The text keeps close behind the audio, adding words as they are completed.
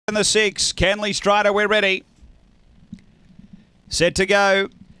in the 6. Canley Strider, we're ready. Set to go.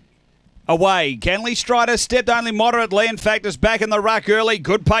 Away. Canley Strider stepped only moderately. In fact, is back in the ruck early.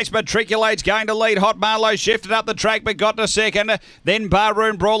 Good pace matriculates. Going to lead. Hot Marlowe shifted up the track but got to second. Then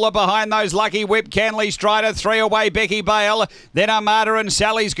Barroom Brawler behind those. Lucky Whip. Canley Strider. 3 away. Becky Bale. Then Armada and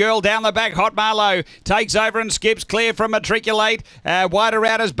Sally's Girl down the back. Hot Marlowe takes over and skips clear from Matriculate. Wider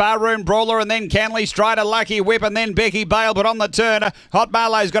out as Barroom Brawler and then Canley Strider. Lucky Whip and then Becky Bale. But on the turn, Hot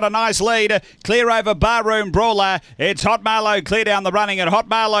Marlowe's got a nice lead. Clear over Barroom Brawler. It's Hot Marlowe clear down the running and Hot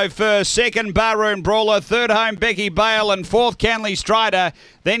Marlowe first. Second, Barroom Brawler. Third home, Becky Bale. And fourth, Canley Strider.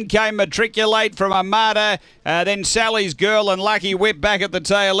 Then came Matriculate from Armada. Then Sally's Girl and Lucky Whip back at the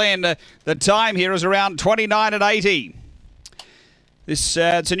tail end. The time here is around 29.80. It's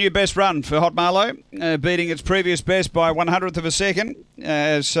a new best run for Hot Marlowe, beating its previous best by 100th of a second.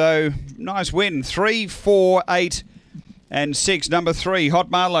 So nice win. 3, 4, 8 and 6. Number 3, Hot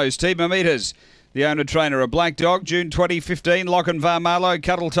Marlowe's Team of Meters. The owner trainer, a black dog, June 2015. Lochinvar Marlowe,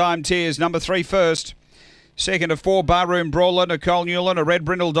 Cuddle Time Tears, number 3 first. Second of 4, Barroom Brawler, Nicole Newland, a red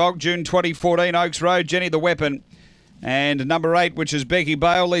brindle dog, June 2014. Oaks Road, Jenny the Weapon. And number 8, which is Becky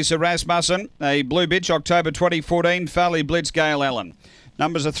Bale, Lisa Rasmussen, a blue bitch, October 2014. Farley Blitz, Gail Allen.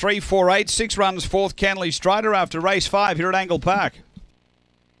 Numbers are 3, 4, 8, 6 runs, 4th, Canley Strider after race 5 here at Angle Park.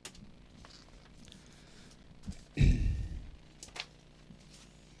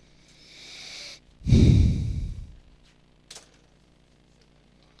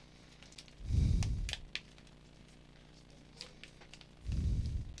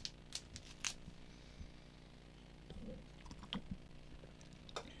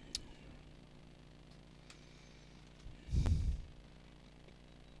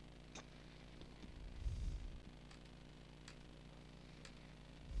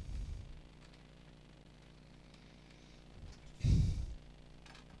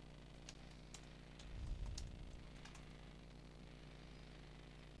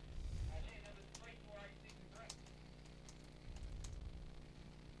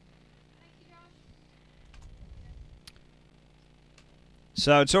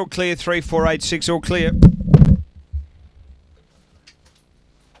 So it's all clear, 3, 4, 8, 6, all clear.